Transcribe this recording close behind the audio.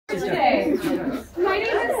Today. My name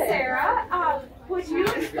is Sarah. Would you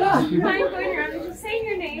mind going around and just saying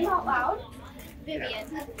your name out loud? Vivian,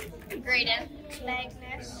 Graydon,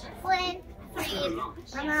 Magnus, Flynn, Reed,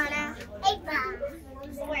 Ramona, Ava,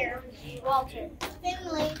 Sawyer, Walter,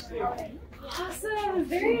 Finley. Awesome,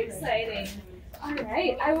 very exciting. All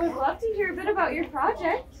right, I would love to hear a bit about your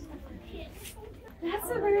project.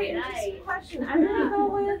 That's a very interesting question. I'm going to go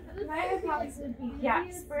with my hypothesis would be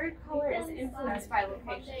yes, bird color is influenced by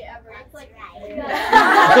location. That's like I'll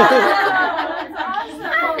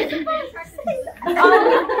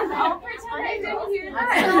pretend I didn't hear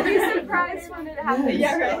that and I'll be surprised when it happens.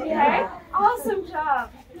 Yeah, right. Okay? Awesome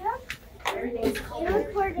job. Yep. We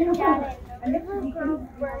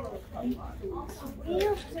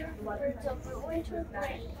observe birds of winter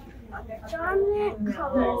gray. Dominant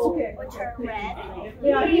colors, which are red,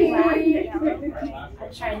 black, and yellow.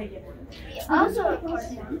 I'm trying to get it. We also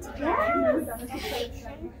recorded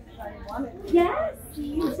location, Yes.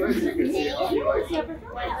 day,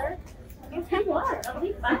 weather, That'll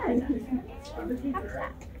be fun.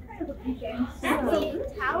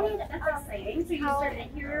 talent, That's exciting. So you started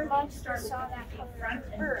here, start saw that come front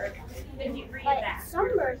and bird. Then you bring it but back. some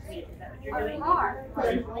birds You're are doing hard.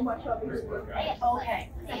 Okay.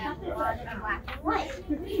 And black and white.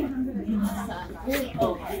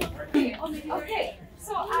 Okay.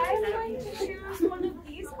 So I'm going to choose one of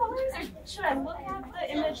these colors, or should I look at the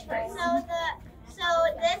image first? So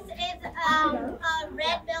this is a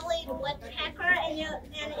red-bellied woodpecker, and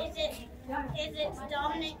is its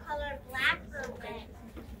dominant color black or red?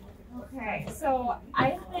 Okay, so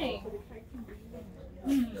I think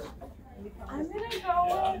I'm gonna go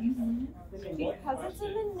with, because it's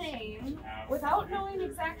in the name, without knowing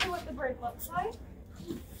exactly what the bird looks like,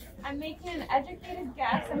 I'm making an educated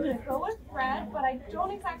guess. I'm gonna go with red, but I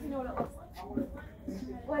don't exactly know what it looks like.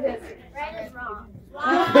 What is it? Red is wrong.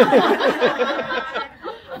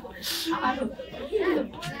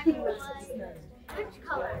 Which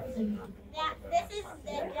color? This is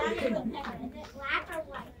the downy woodpecker. Is it black or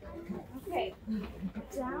white? Okay,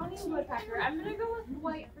 downy woodpecker. I'm gonna go with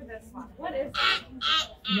white for this one. What is it? I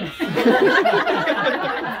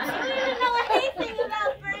don't know anything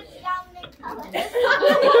about birds' dominant colors.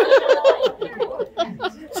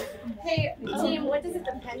 Hey, team, what does it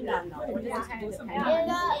depend on though? What does it kind of depend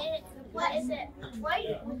on? What is it?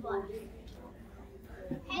 White or black?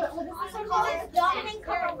 So its dominant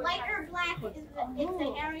color, white or black, is the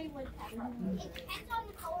hairy woodpecker. It depends on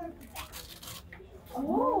the color of the back. Oh.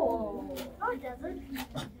 No, it doesn't.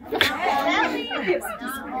 The belly.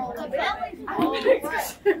 The belly's I'm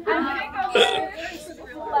gonna go with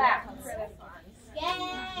black for this one.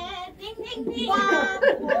 yeah, ding ding ding. No,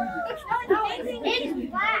 it's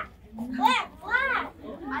black. Black.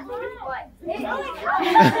 I think it's white.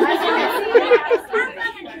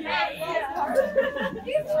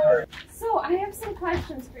 So I have some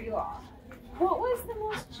questions for you all. What was the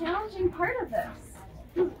most challenging part of this?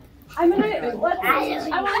 I want to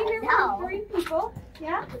hear from 3 people.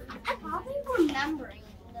 Yeah? Probably remembering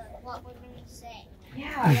what we're going to say.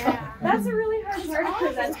 Yeah. That's a really hard part of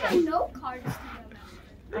presenting. No cards to remember.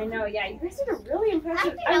 I know, yeah. You guys did a really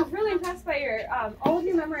impressive. I was really impressed by your all of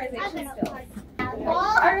your memorization skills.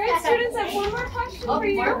 All right, students, I have one more question for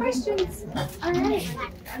you. More questions. All right.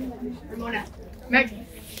 Ramona. Meg.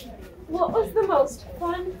 What was the most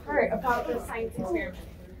fun part about the science experiment?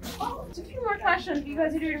 Just a few more questions. You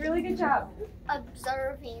guys are doing a really good job.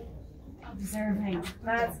 Observing.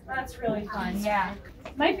 That's really fun. Yeah.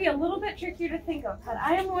 Might be a little bit trickier to think of, but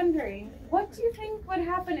I am wondering, what do you think would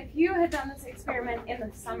happen if you had done this experiment in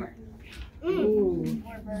the summer? Ooh.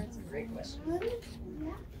 More birds. Great question.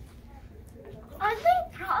 I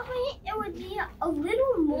think probably it would be a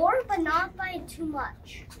little more, but not by too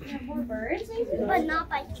much. Yeah, more birds, maybe? But not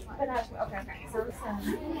by too much. But not okay. Sounds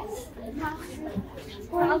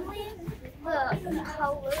Probably the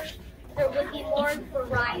color, there would be more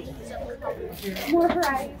varieties of colors. more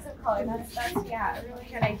varieties of color. That's yeah, a really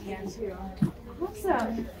good idea too.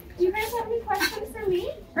 Awesome. Do you guys have any questions for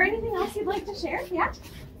me or anything else you'd like to share? Yeah.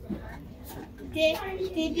 Did you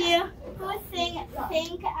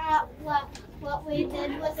think what we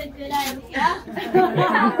did was a good idea?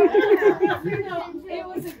 It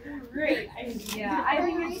was a great idea. I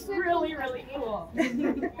think it's really, really cool.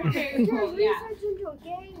 Very cool. Yeah.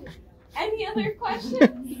 Any other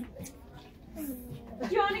questions? Do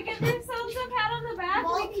you want to give yourselves a pat on the back?